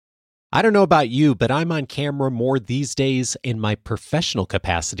I don't know about you, but I'm on camera more these days in my professional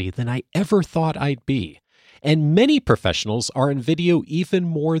capacity than I ever thought I'd be. And many professionals are in video even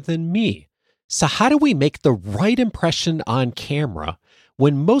more than me. So how do we make the right impression on camera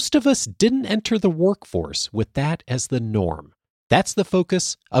when most of us didn't enter the workforce with that as the norm? That's the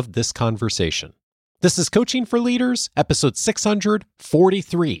focus of this conversation. This is Coaching for Leaders, episode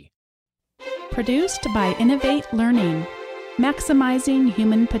 643. Produced by Innovate Learning, maximizing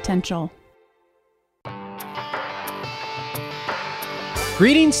human potential.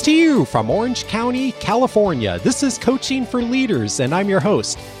 Greetings to you from Orange County, California. This is Coaching for Leaders, and I'm your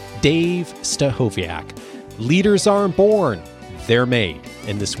host, Dave Stachowiak. Leaders aren't born, they're made.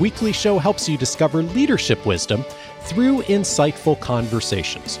 And this weekly show helps you discover leadership wisdom through insightful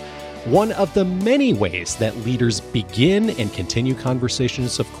conversations. One of the many ways that leaders begin and continue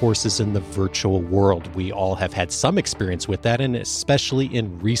conversations, of course, is in the virtual world. We all have had some experience with that, and especially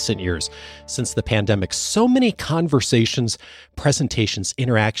in recent years, since the pandemic, so many conversations, presentations,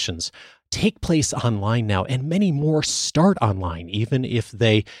 interactions take place online now, and many more start online, even if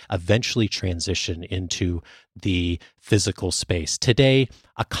they eventually transition into the physical space. Today,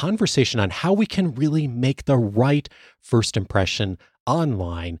 a conversation on how we can really make the right first impression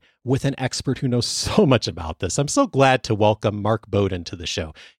online with an expert who knows so much about this. I'm so glad to welcome Mark Bowden to the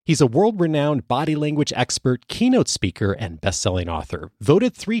show. He's a world-renowned body language expert, keynote speaker, and best-selling author.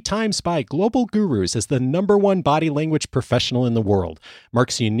 Voted 3 times by global gurus as the #1 body language professional in the world.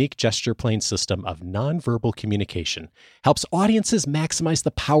 Mark's unique gesture-plane system of nonverbal communication helps audiences maximize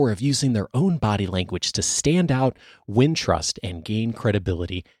the power of using their own body language to stand out, win trust, and gain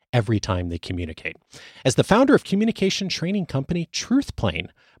credibility every time they communicate. As the founder of communication training company TruthPlane,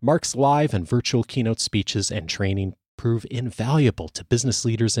 Mark's live and virtual keynote speeches and training prove invaluable to business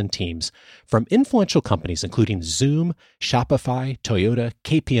leaders and teams from influential companies including Zoom, Shopify, Toyota,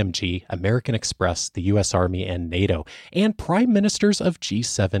 KPMG, American Express, the U.S. Army, and NATO, and prime ministers of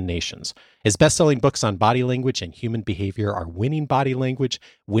G7 nations. His best-selling books on body language and human behavior are Winning Body Language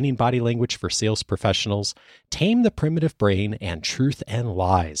for Sales Professionals, Tame the Primitive Brain, and Truth and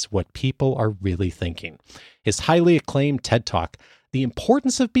Lies, What People Are Really Thinking. His highly acclaimed TED Talk, The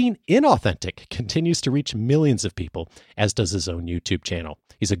Importance of Being Inauthentic, continues to reach millions of people, as does his own YouTube channel.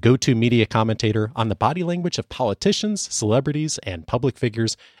 He's a go-to media commentator on the body language of politicians, celebrities, and public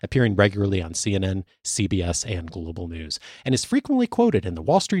figures, appearing regularly on CNN, CBS, and Global News, and is frequently quoted in the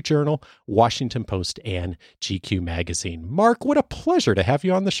Wall Street Journal, Washington Post, and GQ magazine. Mark, what a pleasure to have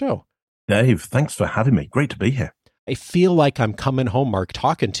you on the show. Dave, thanks for having me. Great to be here. I feel like I'm coming home, Mark,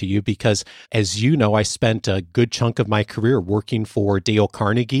 talking to you because, as you know, I spent a good chunk of my career working for Dale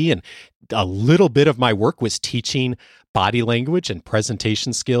Carnegie, and a little bit of my work was teaching body language and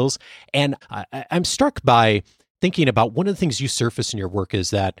presentation skills. And I'm struck by thinking about one of the things you surface in your work is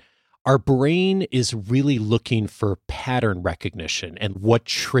that our brain is really looking for pattern recognition and what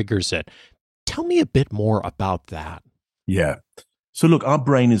triggers it. Tell me a bit more about that. Yeah. So look, our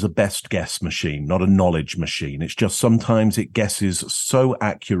brain is a best guess machine, not a knowledge machine. It's just sometimes it guesses so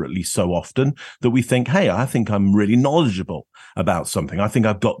accurately so often that we think, hey, I think I'm really knowledgeable about something. I think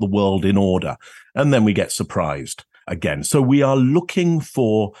I've got the world in order. And then we get surprised again. So we are looking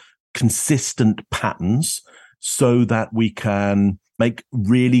for consistent patterns so that we can make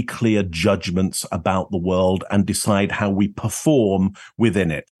really clear judgments about the world and decide how we perform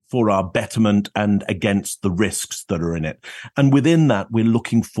within it for our betterment and against the risks that are in it. And within that, we're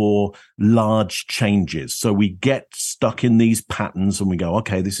looking for large changes. So we get stuck in these patterns and we go,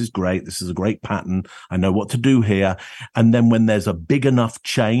 okay, this is great. This is a great pattern. I know what to do here. And then when there's a big enough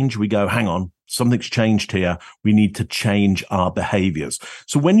change, we go, hang on, something's changed here. We need to change our behaviors.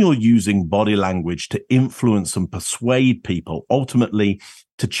 So when you're using body language to influence and persuade people, ultimately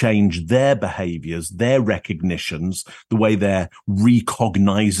to change their behaviors, their recognitions, the way they're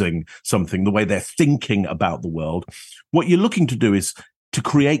recognizing something, the way they're thinking about the world, what you're looking to do is to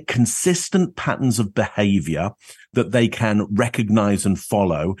create consistent patterns of behavior that they can recognize and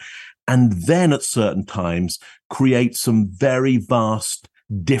follow, and then at certain times create some very vast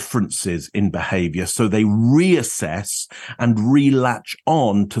differences in behavior so they reassess and relatch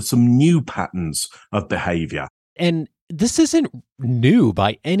on to some new patterns of behavior. And this isn't new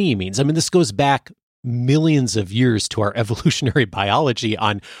by any means. I mean, this goes back millions of years to our evolutionary biology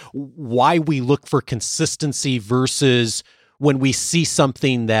on why we look for consistency versus when we see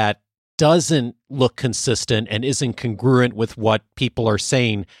something that doesn't look consistent and isn't congruent with what people are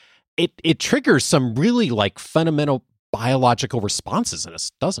saying. It triggers some really like fundamental biological responses in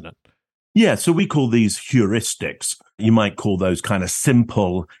us, doesn't it? Yeah, so we call these heuristics. You might call those kind of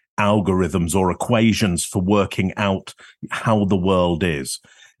simple algorithms or equations for working out how the world is.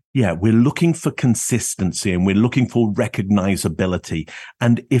 Yeah, we're looking for consistency and we're looking for recognizability.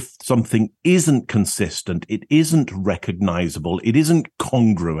 And if something isn't consistent, it isn't recognizable, it isn't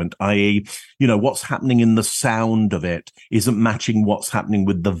congruent, i.e., what's happening in the sound of it isn't matching what's happening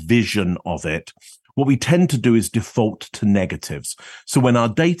with the vision of it. What we tend to do is default to negatives. So when our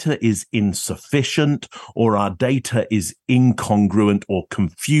data is insufficient or our data is incongruent or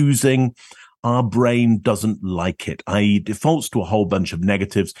confusing, our brain doesn't like it, i.e. defaults to a whole bunch of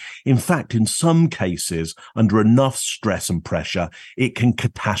negatives. In fact, in some cases, under enough stress and pressure, it can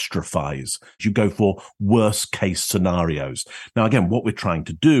catastrophize. You go for worst case scenarios. Now, again, what we're trying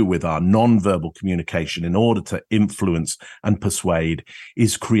to do with our nonverbal communication in order to influence and persuade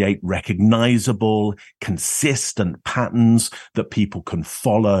is create recognizable, consistent patterns that people can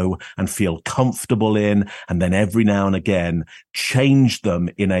follow and feel comfortable in, and then every now and again change them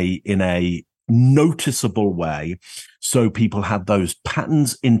in a noticeable way, so people have those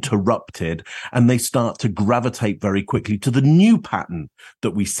patterns interrupted and they start to gravitate very quickly to the new pattern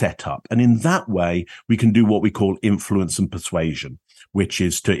that we set up. And in that way, we can do what we call influence and persuasion, which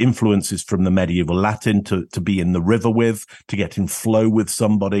is to influence is from the medieval Latin, to be in the river with, to get in flow with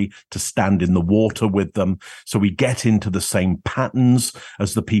somebody, to stand in the water with them. So we get into the same patterns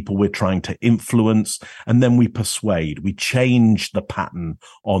as the people we're trying to influence, and then we persuade, we change the pattern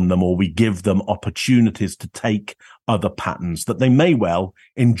on them, or we give them opportunities to take other patterns that they may well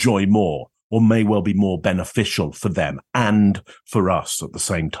enjoy more, or may well be more beneficial for them and for us at the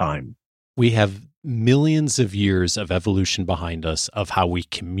same time. We have millions of years of evolution behind us of how we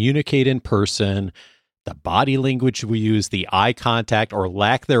communicate in person, the body language we use, the eye contact or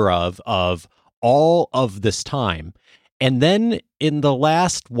lack thereof of all of this time. And then in the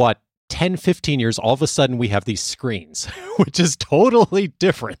last, 10, 15 years, all of a sudden we have these screens, which is totally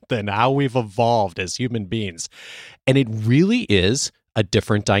different than how we've evolved as human beings. And it really is a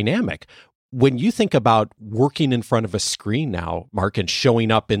different dynamic. When you think about working in front of a screen now, Mark, and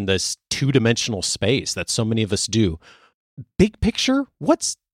showing up in this two-dimensional space that so many of us do, big picture,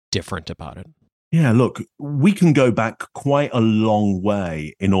 what's different about it? Yeah, look, we can go back quite a long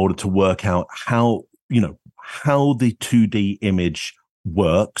way in order to work out how the 2D image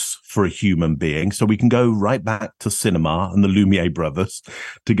works for a human being. So we can go right back to cinema and the Lumiere brothers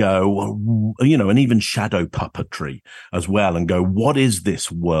to go, and even shadow puppetry as well, and go, what is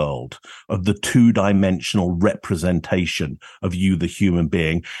this world of the two-dimensional representation of you, the human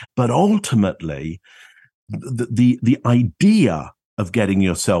being? But ultimately, the idea of getting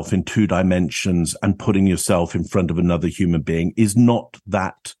yourself in two dimensions and putting yourself in front of another human being is not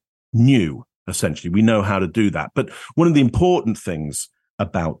that new. Essentially, we know how to do that. But one of the important things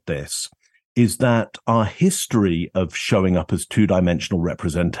about this is that our history of showing up as two-dimensional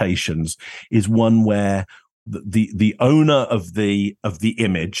representations is one where the owner of the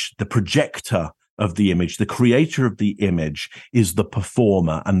image, the projector of the image, the creator of the image is the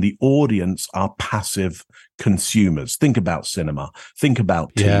performer, and the audience are passive consumers. Think about cinema. Think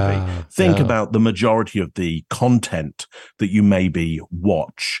about TV. Think about the majority of the content that you maybe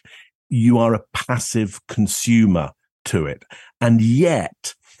watch. You are a passive consumer to it. And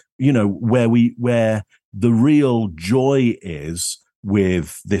yet, where the real joy is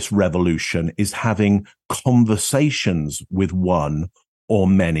with this revolution is having conversations with one or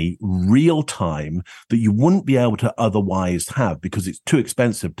many real time that you wouldn't be able to otherwise have because it's too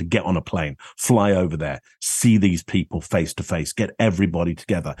expensive to get on a plane, fly over there, see these people face to face, get everybody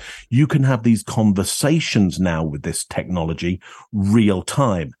together. You can have these conversations now with this technology real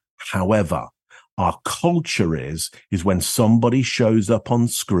time. However, our culture is when somebody shows up on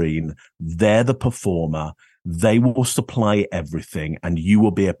screen, they're the performer, they will supply everything, and you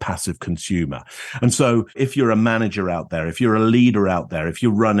will be a passive consumer. And so if you're a manager out there, if you're a leader out there, if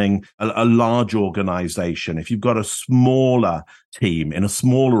you're running a large organization, if you've got a smaller team in a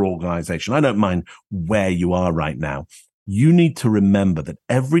smaller organization, I don't mind where you are right now, you need to remember that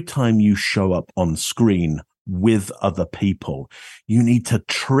every time you show up on screen with other people, you need to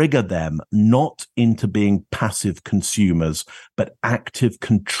trigger them not into being passive consumers, but active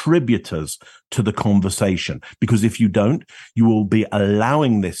contributors to the conversation. Because if you don't, you will be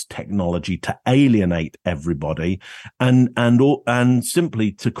allowing this technology to alienate everybody and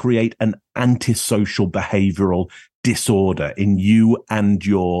simply to create an antisocial behavioral disorder in you and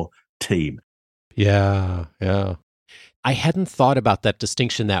your team. Yeah. I hadn't thought about that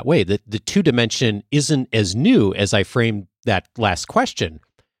distinction that way, that the two-dimension isn't as new as I framed that last question.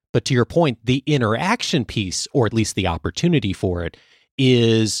 But to your point, the interaction piece, or at least the opportunity for it,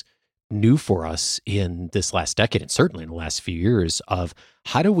 is new for us in this last decade, and certainly in the last few years, of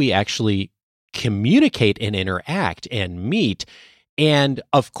how do we actually communicate and interact and meet And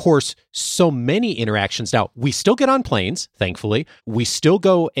of course, so many interactions. Now, we still get on planes, thankfully. We still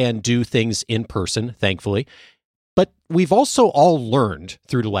go and do things in person, thankfully. But we've also all learned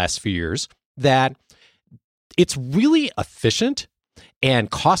through the last few years that it's really efficient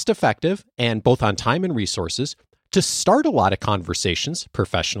and cost effective, and both on time and resources, to start a lot of conversations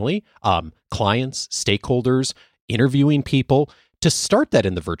professionally, clients, stakeholders, interviewing people, to start that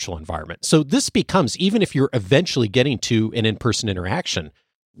in the virtual environment. So this becomes, even if you're eventually getting to an in-person interaction,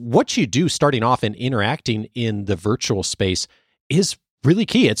 what you do starting off and interacting in the virtual space is really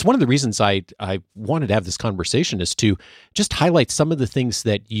key. It's one of the reasons I wanted to have this conversation, is to just highlight some of the things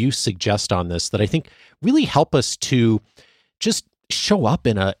that you suggest on this that I think really help us to just show up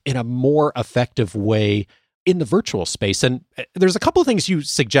in a more effective way in the virtual space. And there's a couple of things you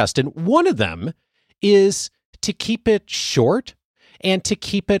suggest, and one of them is to keep it short and to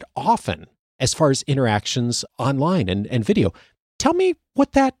keep it often as far as interactions online and video. Tell me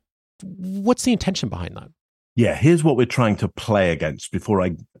what's the intention behind that? Yeah, here's what we're trying to play against before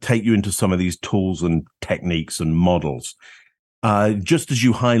I take you into some of these tools and techniques and models. Just as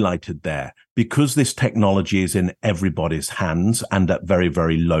you highlighted there, because this technology is in everybody's hands and at very,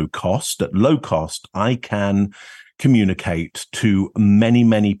 very low cost, I can communicate to many,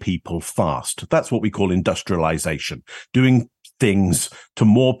 many people fast. That's what we call industrialization, doing things to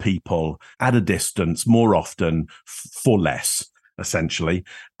more people at a distance more often for less, essentially.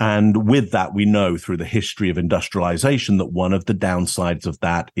 And with that, we know through the history of industrialization that one of the downsides of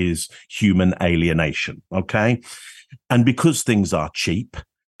that is human alienation. Okay. And because things are cheap,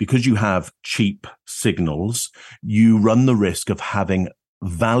 because you have cheap signals, you run the risk of having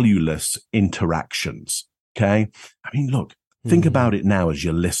valueless interactions. Okay. I mean, look, think about it now as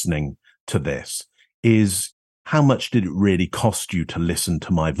you're listening to this. Is how much did it really cost you to listen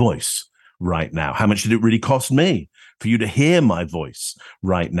to my voice right now? How much did it really cost me for you to hear my voice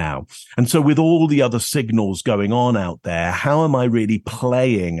right now? And so with all the other signals going on out there, how am I really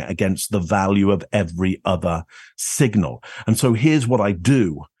playing against the value of every other signal? And so here's what I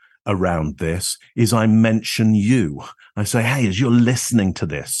do around this is I mention you. I say, hey, as you're listening to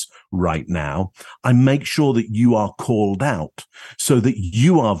this right now, I make sure that you are called out so that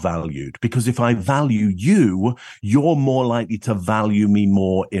you are valued. Because if I value you, you're more likely to value me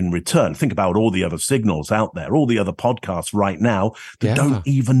more in return. Think about all the other signals out there, all the other podcasts right now that don't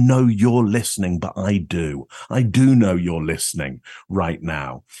even know you're listening, but I do. I do know you're listening right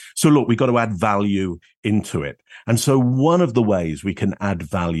now. So look, we've got to add value into it. And so one of the ways we can add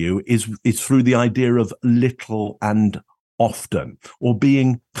value is through the idea of little and often, or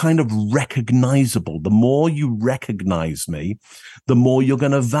being kind of recognizable. The more you recognize me, the more you're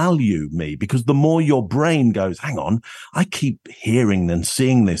going to value me, because the more your brain goes, hang on, I keep hearing and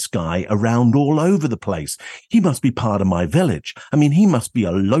seeing this guy around all over the place. He must be part of my village. I mean, he must be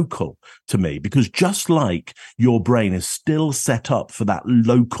a local to me, because just like your brain is still set up for that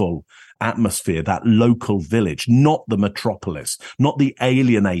local atmosphere, that local village, not the metropolis, not the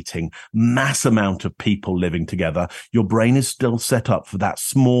alienating mass amount of people living together. Your brain is still set up for that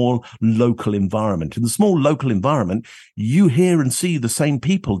small local environment. In the small local environment, you hear and see the same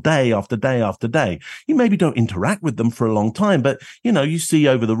people day after day after day. You maybe don't interact with them for a long time, but you see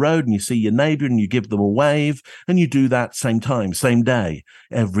over the road and you see your neighbor and you give them a wave, and you do that same time, same day,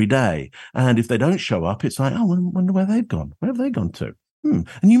 every day. And if they don't show up, it's like, oh, I wonder where they've gone. Where have they gone to? And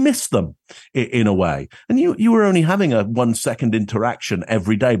you miss them in a way. And you were only having a 1 second interaction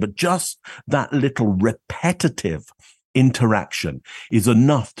every day, but just that little repetitive interaction is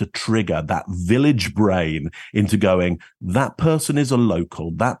enough to trigger that village brain into going, that person is a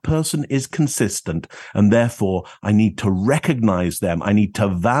local, that person is consistent, and therefore I need to recognize them, I need to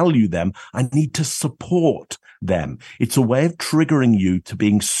value them, I need to support them. It's a way of triggering you to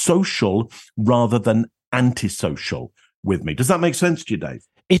being social rather than antisocial with me. Does that make sense to you, Dave?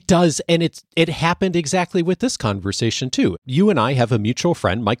 It does, and it happened exactly with this conversation too. You and I have a mutual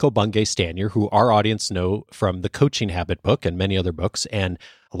friend, Michael Bungay-Stanier, who our audience know from the Coaching Habit book and many other books, and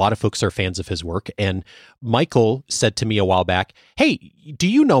a lot of folks are fans of his work. And Michael said to me a while back, hey, do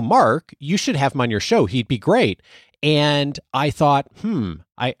you know Mark? You should have him on your show. He'd be great. And I thought,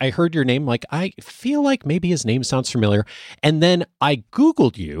 I heard your name, like, I feel like maybe his name sounds familiar. And then I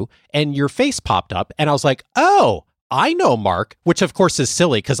Googled you and your face popped up, and I was like, oh, I know Mark, which of course is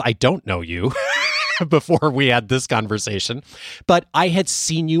silly because I don't know you before we had this conversation. But I had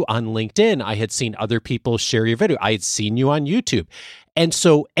seen you on LinkedIn. I had seen other people share your video. I had seen you on YouTube. And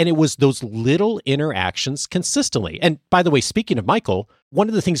it was those little interactions consistently. And by the way, speaking of Michael, one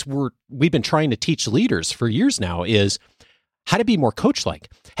of the things we've been trying to teach leaders for years now is how to be more coach-like,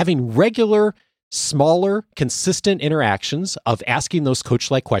 having regular smaller, consistent interactions of asking those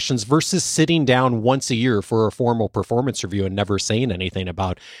coach-like questions versus sitting down once a year for a formal performance review and never saying anything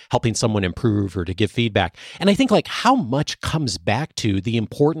about helping someone improve or to give feedback. And I think like how much comes back to the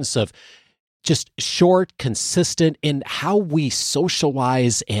importance of just short, consistent in how we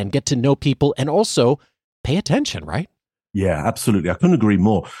socialize and get to know people and also pay attention, right? Yeah, absolutely. I couldn't agree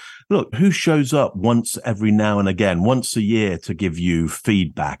more. Look, who shows up once every now and again, once a year to give you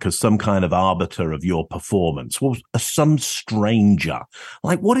feedback as some kind of arbiter of your performance? Well, some stranger.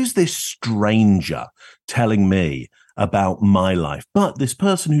 Like, what is this stranger telling me about my life? But this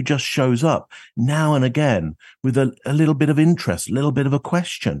person who just shows up now and again with a little bit of interest, a little bit of a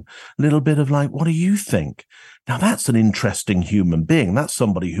question, a little bit of like, what do you think? Now, that's an interesting human being. That's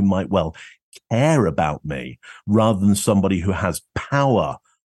somebody who might well care about me rather than somebody who has power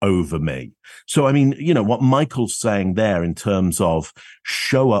over me. So, I mean, you know, what Michael's saying there in terms of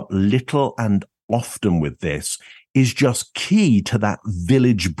show up little and often with this is just key to that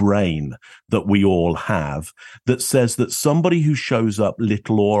village brain that we all have that says that somebody who shows up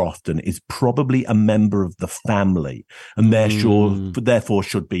little or often is probably a member of the family and therefore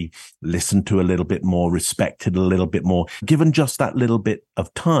should be listened to a little bit more, respected a little bit more, given just that little bit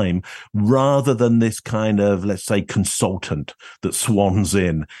of time rather than this kind of, let's say, consultant that swans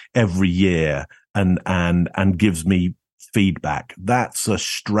in every year and gives me feedback. That's a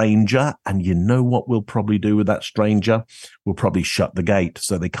stranger. And you know what we'll probably do with that stranger? We'll probably shut the gate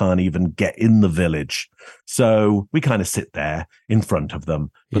so they can't even get in the village. So we kind of sit there in front of them,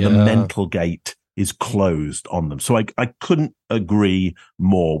 but the mental gate is closed on them. So I couldn't agree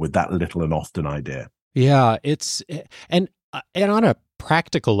more with that little and often idea. Yeah, and on a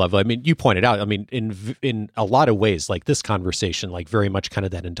practical level, I mean, you pointed out, I mean, in a lot of ways, like this conversation, like very much kind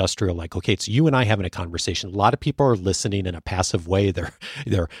of that industrial, like, okay, it's you and I having a conversation. A lot of people are listening in a passive way.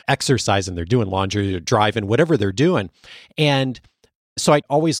 They're exercising, they're doing laundry, they're driving, whatever they're doing. And so I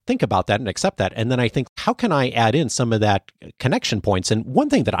always think about that and accept that. And then I think, how can I add in some of that connection points? And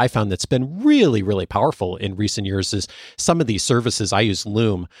one thing that I found that's been really, really powerful in recent years is some of these services. I use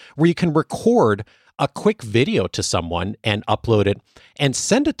Loom, where you can record a quick video to someone and upload it and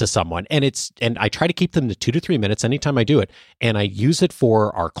send it to someone. And I try to keep them to 2 to 3 minutes anytime I do it. And I use it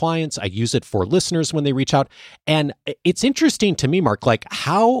for our clients. I use it for listeners when they reach out. And it's interesting to me, Mark, like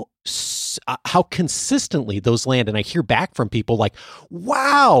how consistently those land. And I hear back from people like,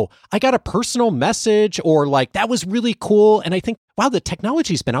 wow, I got a personal message, or like, that was really cool. And I think, wow, the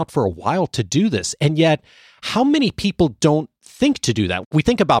technology's been out for a while to do this. And yet how many people don't think to do that? We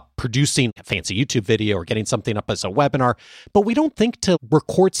think about producing a fancy YouTube video or getting something up as a webinar, but we don't think to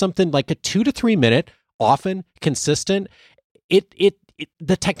record something like a 2 to 3 minute, often consistent.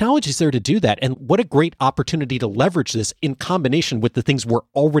 The technology is there to do that. And what a great opportunity to leverage this in combination with the things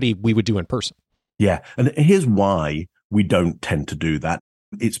we would do in person. Yeah. And here's why we don't tend to do that.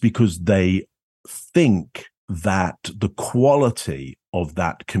 It's because they think that the quality of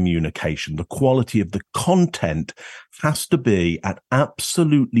that communication, the quality of the content has to be at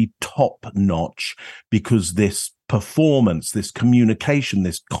absolutely top notch, because this performance, this communication,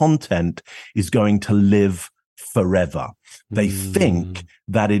 this content is going to live forever. They think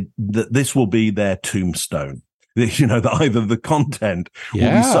that this will be their tombstone. You know, that either the content will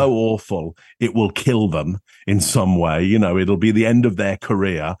be so awful, it will kill them in some way. You know, it'll be the end of their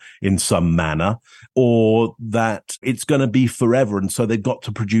career in some manner, or that it's going to be forever. And so they've got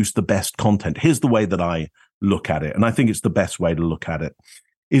to produce the best content. Here's the way that I look at it, and I think it's the best way to look at it,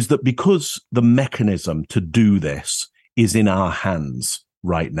 is that because the mechanism to do this is in our hands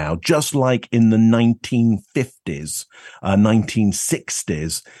right now, just like in the 1950s,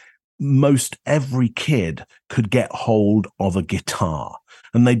 1960s, most every kid could get hold of a guitar,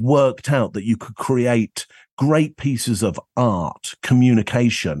 and they'd worked out that you could create great pieces of art,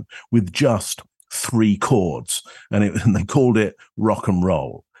 communication with just 3 chords, and they called it rock and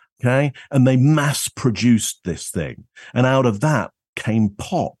roll. Okay. And they mass produced this thing. And out of that came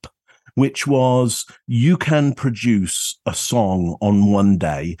pop, which was, you can produce a song on one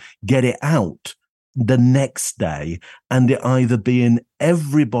day, get it out the next day, and it either be in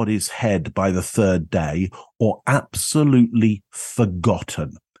everybody's head by the 3rd day or absolutely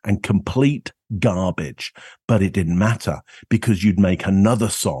forgotten and complete garbage. But it didn't matter, because you'd make another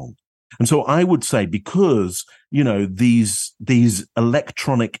song. And so I would say, because, you know, these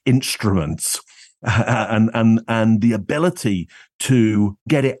electronic instruments and the ability to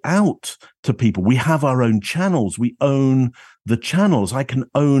get it out to people, we have our own channels. We own the channels. I can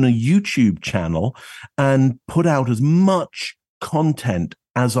own a YouTube channel and put out as much content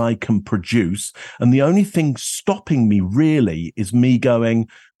as I can produce. And the only thing stopping me really is me going,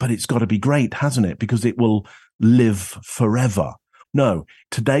 but it's got to be great, hasn't it? Because it will live forever. No,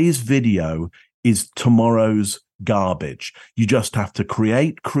 today's video is tomorrow's garbage. You just have to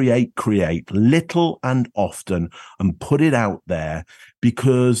create little and often and put it out there,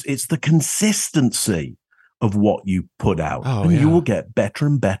 because it's the consistency of what you put out, and you will get better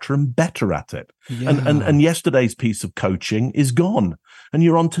and better and better at it. Yeah. And yesterday's piece of coaching is gone, and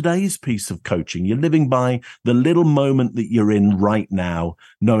you're on today's piece of coaching. You're living by the little moment that you're in right now,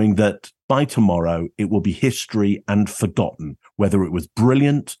 knowing that by tomorrow it will be history and forgotten, whether it was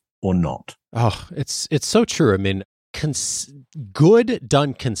brilliant or not. Oh, it's so true. I mean, good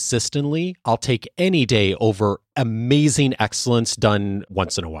done consistently, I'll take any day over amazing excellence done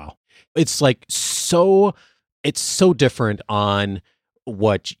once in a while. It's like it's so different on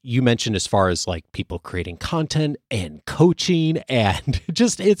what you mentioned as far as like people creating content and coaching, and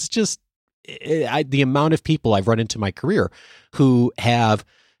the amount of people I've run into in my career who have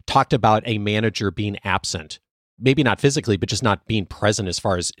talked about a manager being absent, maybe not physically, but just not being present as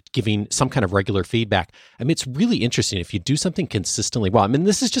far as giving some kind of regular feedback. I mean, it's really interesting if you do something consistently well. I mean,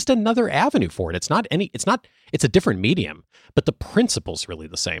 this is just another avenue for it. It's a different medium, but the principle's really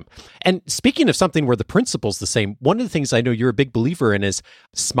the same. And speaking of something where the principle's the same, one of the things I know you're a big believer in is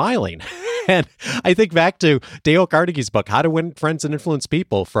smiling. And I think back to Dale Carnegie's book, How to Win Friends and Influence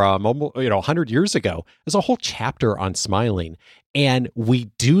People, from almost 100 years ago. There's a whole chapter on smiling. And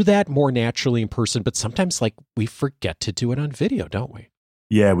we do that more naturally in person, but sometimes we forget to do it on video, don't we?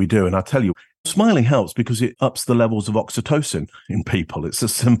 Yeah, we do. And I tell you, smiling helps because it ups the levels of oxytocin in people. It's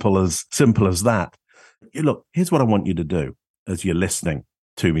as simple as that. Look, here's what I want you to do as you're listening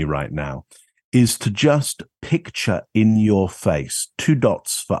to me right now, is to just picture in your face 2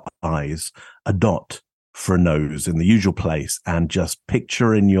 dots for eyes, a dot for a nose in the usual place, and just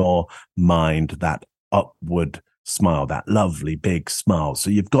picture in your mind that upward smile, that lovely big smile. So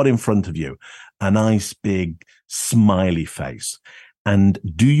you've got in front of you a nice big smiley face. And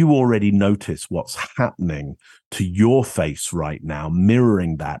do you already notice what's happening to your face right now,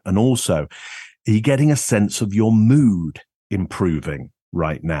 mirroring that? And also, are you getting a sense of your mood improving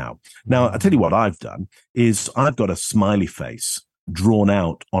right now? Now, I tell you what I've done is I've got a smiley face drawn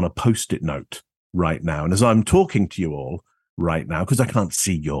out on a Post-it note right now. And as I'm talking to you all right now, because I can't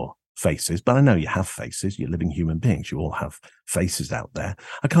see your faces, but I know you have faces. You're living human beings. You all have faces out there.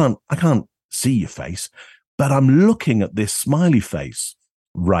 I can't see your face, but I'm looking at this smiley face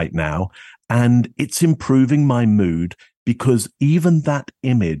right now, and it's improving my mood, because even that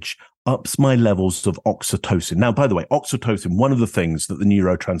image ups my levels of oxytocin. Now, by the way, oxytocin, one of the things that the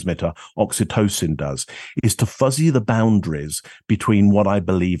neurotransmitter oxytocin does is to fuzzy the boundaries between what I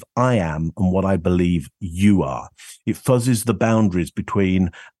believe I am and what I believe you are. It fuzzes the boundaries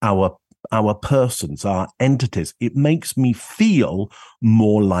between our persons, our entities. It makes me feel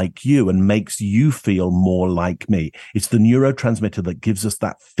more like you and makes you feel more like me. It's the neurotransmitter that gives us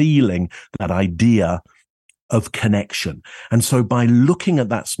that feeling, that idea of connection. And so by looking at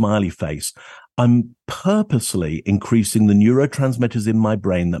that smiley face, I'm purposely increasing the neurotransmitters in my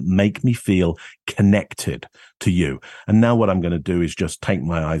brain that make me feel connected to you. And now what I'm going to do is just take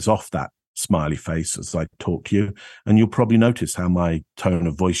my eyes off that smiley face as I talk to you, and you'll probably notice how my tone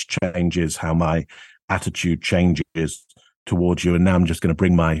of voice changes, how my attitude changes towards you. And now I'm just going to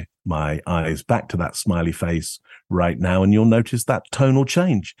bring my eyes back to that smiley face right now, and you'll notice that tonal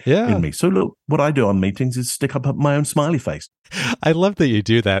change in me. So look, what I do on meetings is stick up my own smiley face. I love that you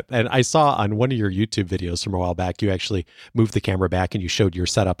do that. And I saw on one of your YouTube videos from a while back, you actually moved the camera back and you showed your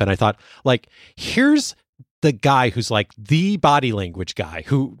setup. And I thought, here's the guy who's the body language guy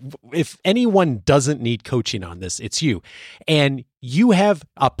who, if anyone doesn't need coaching on this, it's you. And you have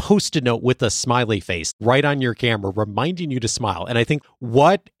a Post-it note with a smiley face right on your camera reminding you to smile. And I think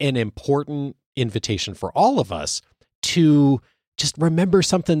what an important invitation for all of us to just remember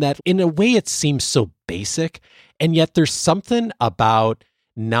something that in a way it seems so basic. And yet there's something about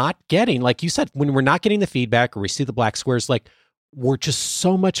not getting, like you said, when we're not getting the feedback or we see the black squares, we're just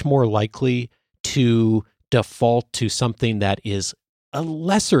so much more likely to default to something that is a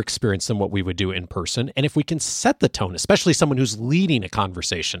lesser experience than what we would do in person. And if we can set the tone, especially someone who's leading a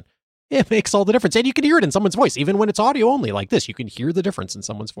conversation, it makes all the difference. And you can hear it in someone's voice, even when it's audio only like this, you can hear the difference in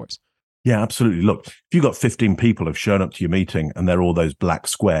someone's voice. Yeah, absolutely. Look, if you've got 15 people who've shown up to your meeting and they're all those black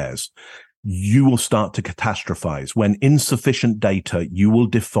squares, you will start to catastrophize. When insufficient data, you will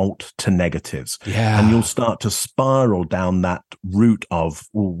default to negatives. Yeah. And you'll start to spiral down that route of,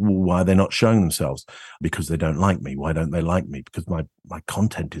 why are they not showing themselves? Because they don't like me. Why don't they like me? Because my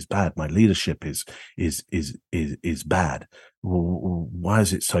content is bad. My leadership is bad. Well, why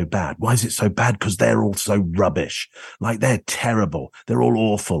is it so bad? Why is it so bad? Because they're all so rubbish. Like they're terrible. They're all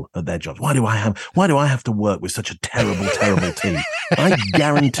awful at their jobs. Why do I have to work with such a terrible, terrible team? I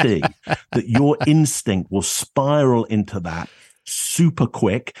guarantee that your instinct will spiral into that super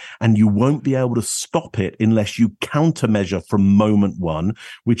quick, and you won't be able to stop it unless you countermeasure from moment one,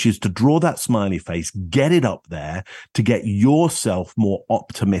 which is to draw that smiley face, get it up there to get yourself more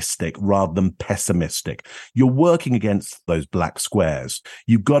optimistic rather than pessimistic. You're working against those black squares.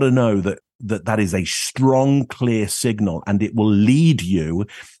 You've got to know that is a strong, clear signal, and it will lead you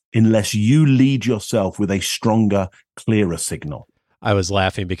unless you lead yourself with a stronger, clearer signal. I was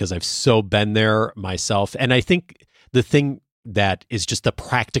laughing because I've so been there myself. And I think the thing that is just the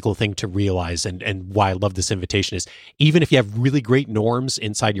practical thing to realize, and why I love this invitation, is even if you have really great norms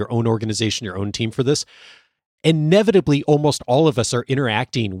inside your own organization, your own team for this, inevitably almost all of us are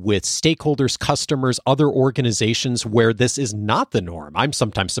interacting with stakeholders, customers, other organizations where this is not the norm. I'm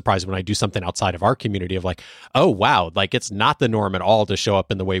sometimes surprised when I do something outside of our community of like, oh, wow, like it's not the norm at all to show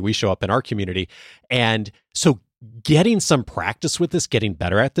up in the way we show up in our community. And so getting some practice with this, getting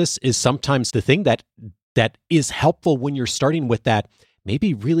better at this is sometimes the thing that is helpful when you're starting with that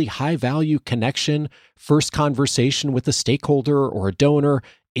maybe really high value connection, first conversation with a stakeholder or a donor.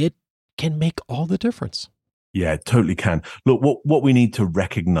 It can make all the difference. Yeah, it totally can. Look, what we need to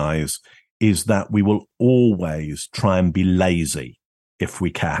recognize is that we will always try and be lazy if we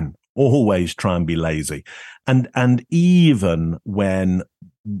can. Always try and be lazy. And even when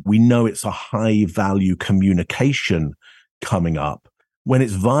we know it's a high value communication coming up, when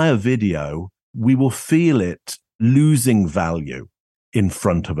it's via video, we will feel it losing value in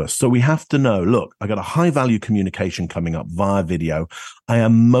front of us. So we have to know, look, I got a high value communication coming up via video. I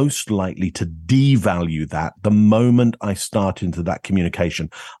am most likely to devalue that the moment I start into that communication.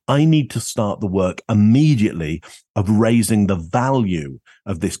 I need to start the work immediately of raising the value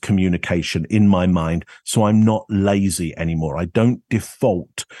of this communication in my mind, so I'm not lazy anymore. I don't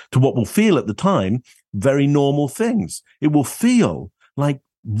default to what will feel at the time very normal things. It will feel like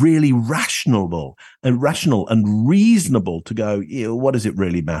really rational and reasonable to go, what does it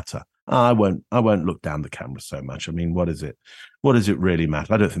really matter? I won't look down the camera so much. I mean, what does it really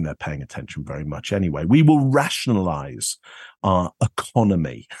matter? I don't think they're paying attention very much anyway. We will rationalize our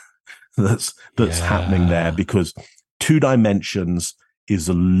economy that's happening there, because 2 dimensions is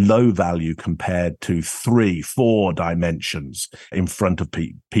a low value compared to 3-4 dimensions in front of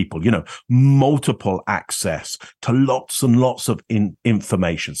people, multiple access to lots and lots of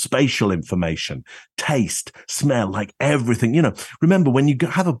information, spatial information, taste, smell, like everything. Remember, when you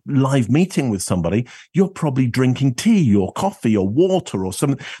have a live meeting with somebody, you're probably drinking tea or coffee or water or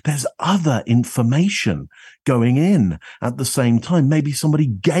something. There's other information going in at the same time. Maybe somebody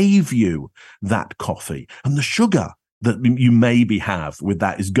gave you that coffee, and the sugar that you maybe have with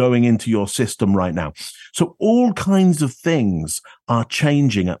that is going into your system right now. So all kinds of things are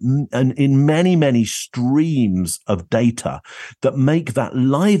changing and in many, many streams of data that make that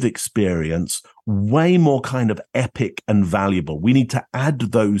live experience way more kind of epic and valuable. We need to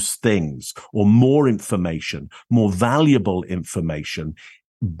add those things, or more information, more valuable information,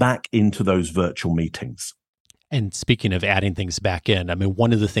 back into those virtual meetings. And speaking of adding things back in, I mean,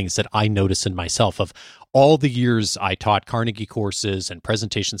 one of the things that I notice in myself, of all the years I taught Carnegie courses and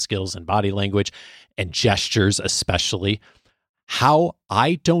presentation skills and body language and gestures especially, how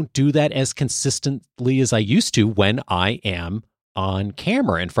I don't do that as consistently as I used to when I am on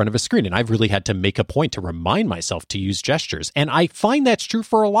camera in front of a screen. And I've really had to make a point to remind myself to use gestures. And I find that's true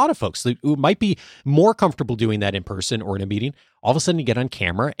for a lot of folks who might be more comfortable doing that in person or in a meeting. All of a sudden you get on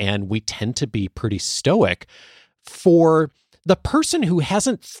camera and we tend to be pretty stoic. For the person who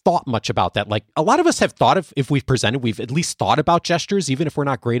hasn't thought much about that, like a lot of us have thought of, if we've presented, we've at least thought about gestures, even if we're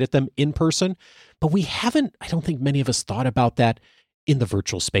not great at them in person, but we haven't, I don't think many of us thought about that in the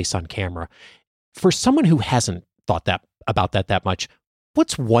virtual space on camera. For someone who hasn't thought about that much,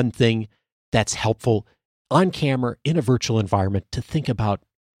 what's one thing that's helpful on camera in a virtual environment to think about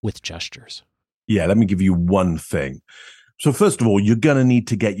with gestures? Yeah, let me give you one thing. So first of all, you're going to need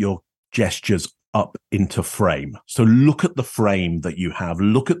to get your gestures up into frame. So look at the frame that you have,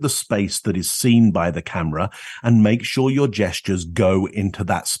 look at the space that is seen by the camera, and make sure your gestures go into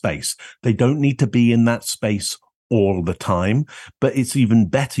that space. They don't need to be in that space all the time, but it's even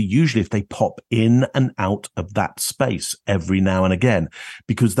better usually if they pop in and out of that space every now and again,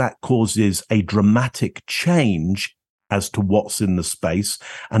 because that causes a dramatic change as to what's in the space.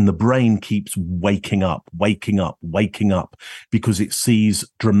 And the brain keeps waking up, because it sees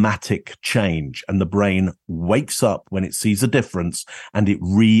dramatic change. And the brain wakes up when it sees a difference, and it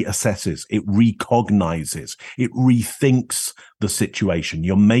reassesses, it recognizes, it rethinks the situation.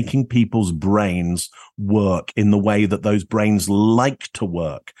 You're making people's brains work in the way that those brains like to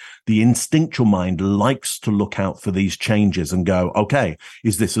work. The instinctual mind likes to look out for these changes and go, okay,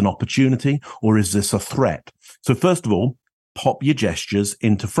 is this an opportunity or is this a threat? So first of all, pop your gestures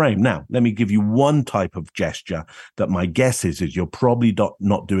into frame. Now, let me give you one type of gesture that my guess is you're probably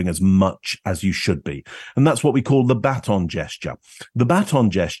not doing as much as you should be. And that's what we call the baton gesture. The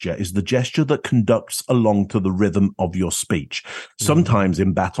baton gesture is the gesture that conducts along to the rhythm of your speech. Sometimes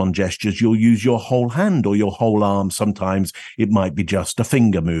in baton gestures, you'll use your whole hand or your whole arm. Sometimes it might be just a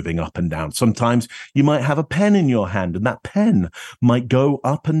finger moving up and down. Sometimes you might have a pen in your hand, and that pen might go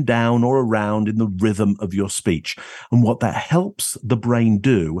up and down or around in the rhythm of your speech. And what that helps the brain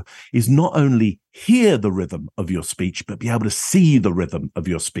do is not only hear the rhythm of your speech, but be able to see the rhythm of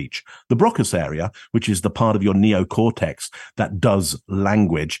your speech. The Broca's area, which is the part of your neocortex that does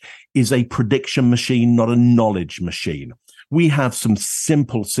language, is a prediction machine, not a knowledge machine. We have some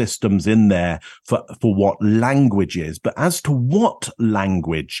simple systems in there for what language is, but as to what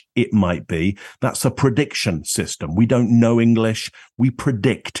language it might be, that's a prediction system. We don't know English, we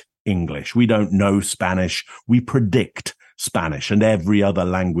predict English. We don't know Spanish, we predict Spanish and every other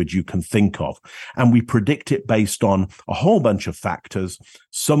language you can think of. And we predict it based on a whole bunch of factors,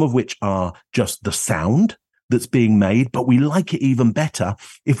 some of which are just the sound that's being made, but we like it even better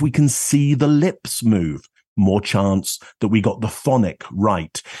if we can see the lips move. More chance that we got the phonic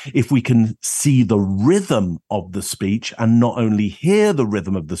right. If we can see the rhythm of the speech and not only hear the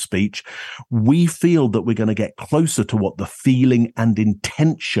rhythm of the speech, we feel that we're going to get closer to what the feeling and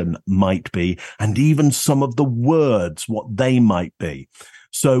intention might be, and even some of the words, what they might be.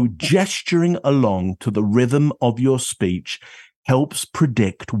 So gesturing along to the rhythm of your speech helps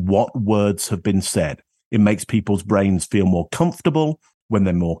predict what words have been said. It makes people's brains feel more comfortable. When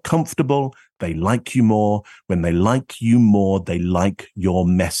they're more comfortable, they like you more. When they like you more, they like your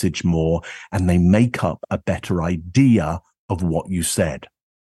message more, and they make up a better idea of what you said.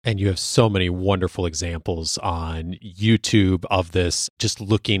 And you have so many wonderful examples on YouTube of this, just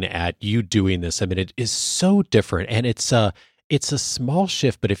looking at you doing this. I mean, it is so different, and it's a small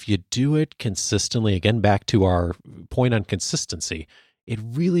shift, but if you do it consistently, again, back to our point on consistency, it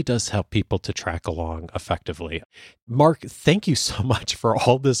really does help people to track along effectively. Mark, thank you so much for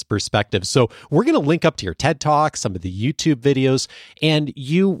all this perspective. So we're going to link up to your TED Talk, some of the YouTube videos, and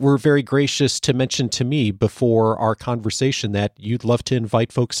you were very gracious to mention to me before our conversation that you'd love to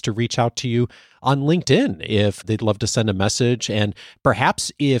invite folks to reach out to you on LinkedIn if they'd love to send a message. And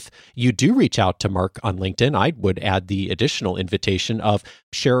perhaps if you do reach out to Mark on LinkedIn, I would add the additional invitation of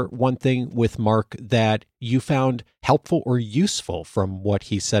share one thing with Mark that you found helpful or useful from what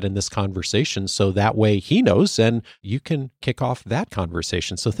he said in this conversation. So that way he knows and you can kick off that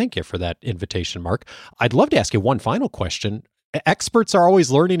conversation. So thank you for that invitation, Mark. I'd love to ask you one final question. Experts are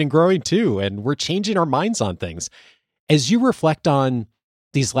always learning and growing too, and we're changing our minds on things. As you reflect on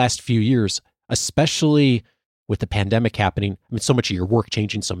these last few years, especially with the pandemic happening, I mean, so much of your work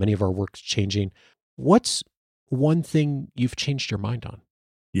changing, so many of our work's changing. What's one thing you've changed your mind on?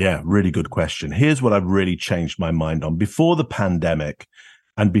 Yeah, really good question. Here's what I've really changed my mind on. Before the pandemic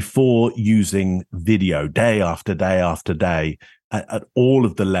and before using video day after day after day at all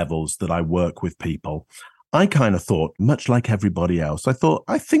of the levels that I work with people, I kind of thought, much like everybody else,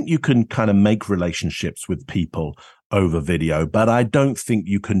 I think you can kind of make relationships with people over video, but I don't think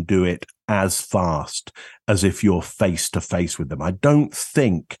you can do it as fast as if you're face to face with them. I don't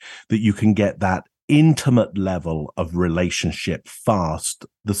think that you can get that intimate level of relationship fast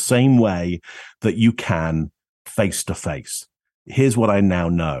the same way that you can face to face. Here's what I now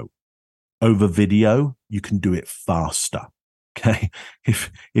know. Over video, you can do it faster. Okay.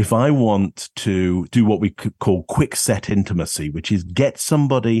 If I want to do what we could call quick set intimacy, which is get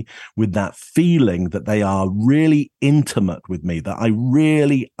somebody with that feeling that they are really intimate with me, that I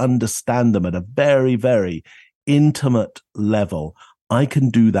really understand them at a very, very intimate level, I can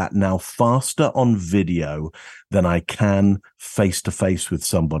do that now faster on video than I can face to face with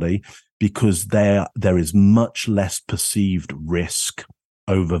somebody, because there is much less perceived risk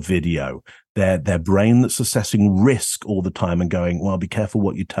over video. Their brain that's assessing risk all the time and going, well, be careful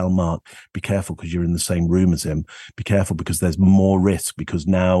what you tell Mark. Be careful because you're in the same room as him. Be careful because there's more risk, because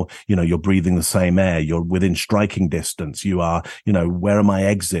now, you're breathing the same air. You're within striking distance. You are, where are my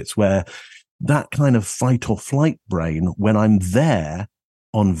exits? Where that kind of fight or flight brain, when I'm there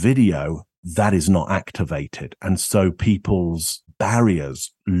on video, that is not activated. And so people's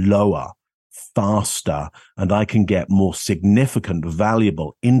barriers lower faster, and I can get more significant,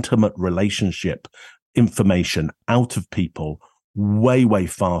 valuable, intimate relationship information out of people way, way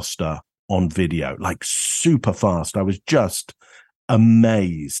faster on video, like super fast. I was just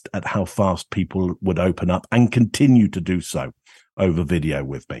amazed at how fast people would open up and continue to do so over video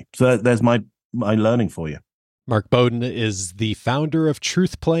with me. So there's my learning for you. Mark Bowden is the founder of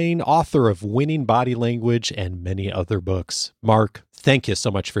Truth Playing, author of Winning Body Language, and many other books. Mark, thank you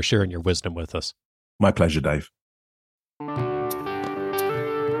so much for sharing your wisdom with us. My pleasure, Dave.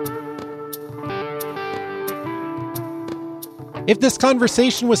 If this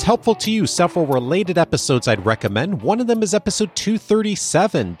conversation was helpful to you, several related episodes I'd recommend. One of them is episode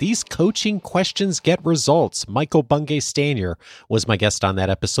 237, These Coaching Questions Get Results. Michael Bungay-Stanier was my guest on that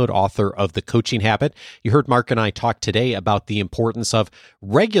episode, author of The Coaching Habit. You heard Mark and I talk today about the importance of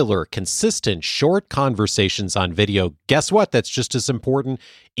regular, consistent, short conversations on video. Guess what? That's just as important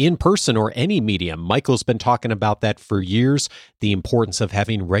in person or any medium. Michael's been talking about that for years, the importance of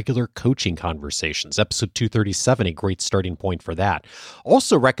having regular coaching conversations. Episode 237, a great starting point for that.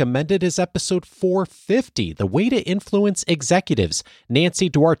 Also recommended is episode 450, The Way to Influence Executives. Nancy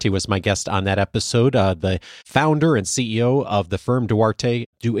Duarte was my guest on that episode, the founder and CEO of the firm Duarte.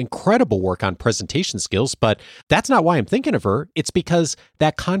 Do incredible work on presentation skills, but that's not why I'm thinking of her. It's because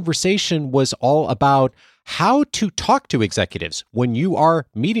that conversation was all about how to talk to executives when you are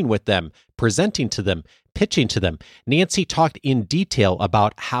meeting with them, presenting to them, pitching to them. Nancy talked in detail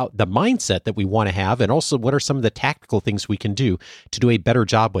about how the mindset that we want to have, and also what are some of the tactical things we can do to do a better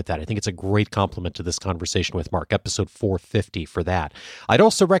job with that. I think it's a great compliment to this conversation with Mark, episode 450 for that. I'd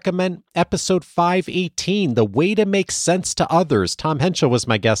also recommend episode 518, The Way to Make Sense to Others. Tom Henschel was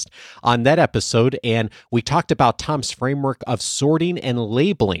my guest on that episode, and we talked about Tom's framework of sorting and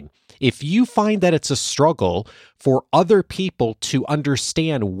labeling. If you find that it's a struggle for other people to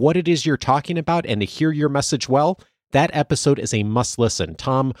understand what it is you're talking about and to hear your message well, that episode is a must listen.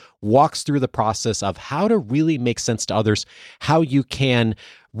 Tom walks through the process of how to really make sense to others, how you can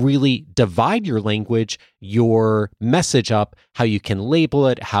really divide your language, your message up, how you can label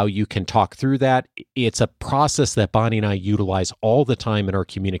it, how you can talk through that. It's a process that Bonnie and I utilize all the time in our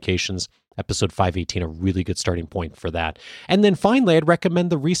communications. Episode 518, a really good starting point for that. And then finally, I'd recommend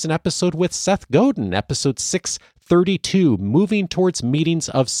the recent episode with Seth Godin, episode 632, Moving Towards Meetings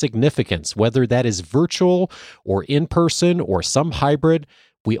of Significance, whether that is virtual or in person or some hybrid.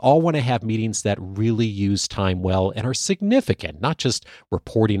 We all want to have meetings that really use time well and are significant, not just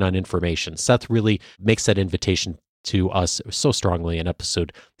reporting on information. Seth really makes that invitation to us so strongly in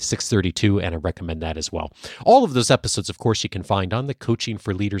episode 632, and I recommend that as well. All of those episodes, of course, you can find on the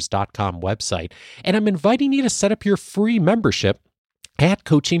coachingforleaders.com website, and I'm inviting you to set up your free membership at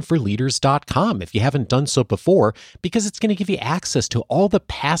coachingforleaders.com if you haven't done so before, because it's going to give you access to all the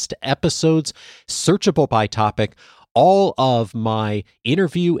past episodes, searchable by topic, all of my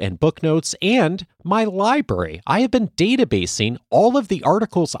interview and book notes, and my library. I have been databasing all of the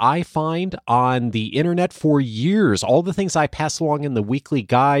articles I find on the internet for years, all the things I pass along in the weekly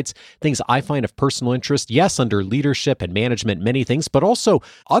guides, things I find of personal interest, yes, under leadership and management, many things, but also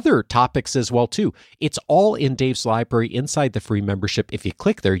other topics as well, too. It's all in Dave's library inside the free membership. If you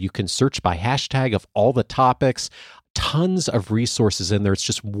click there, you can search by hashtag of all the topics. Tons of resources in there. It's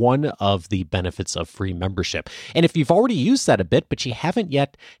just one of the benefits of free membership. And if you've already used that a bit, but you haven't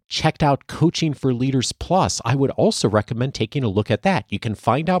yet checked out Coaching for Leaders Plus, I would also recommend taking a look at that. You can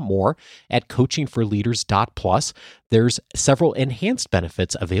find out more at coachingforleaders.plus. There's several enhanced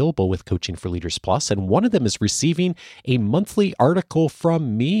benefits available with Coaching for Leaders Plus, and one of them is receiving a monthly article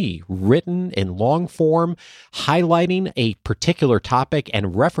from me, written in long form, highlighting a particular topic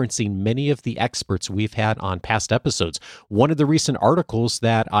and referencing many of the experts we've had on past episodes. One of the recent articles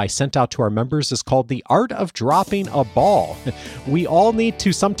that I sent out to our members is called The Art of Dropping a Ball. We all need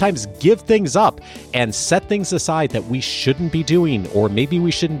to sometimes give things up and set things aside that we shouldn't be doing, or maybe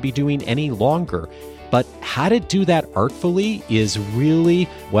we shouldn't be doing any longer. But how to do that artfully is really,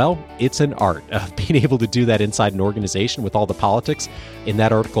 well, it's an art of being able to do that inside an organization with all the politics. In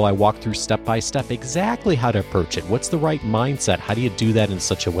that article, I walk through step by step exactly how to approach it. What's the right mindset? How do you do that in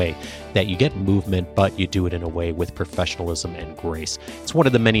such a way that you get movement, but you do it in a way with professionalism and grace? It's one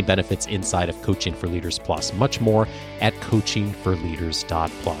of the many benefits inside of Coaching for Leaders Plus. Much more at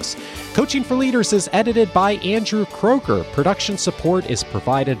coachingforleaders.plus. Coaching for Leaders is edited by Andrew Kroger. Production support is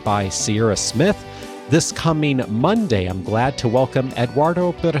provided by Sierra Smith. This coming Monday, I'm glad to welcome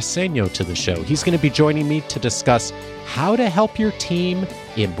Eduardo Briceño to the show. He's going to be joining me to discuss how to help your team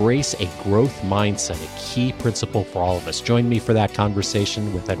embrace a growth mindset, a key principle for all of us. Join me for that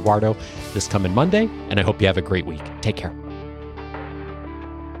conversation with Eduardo this coming Monday, and I hope you have a great week. Take care.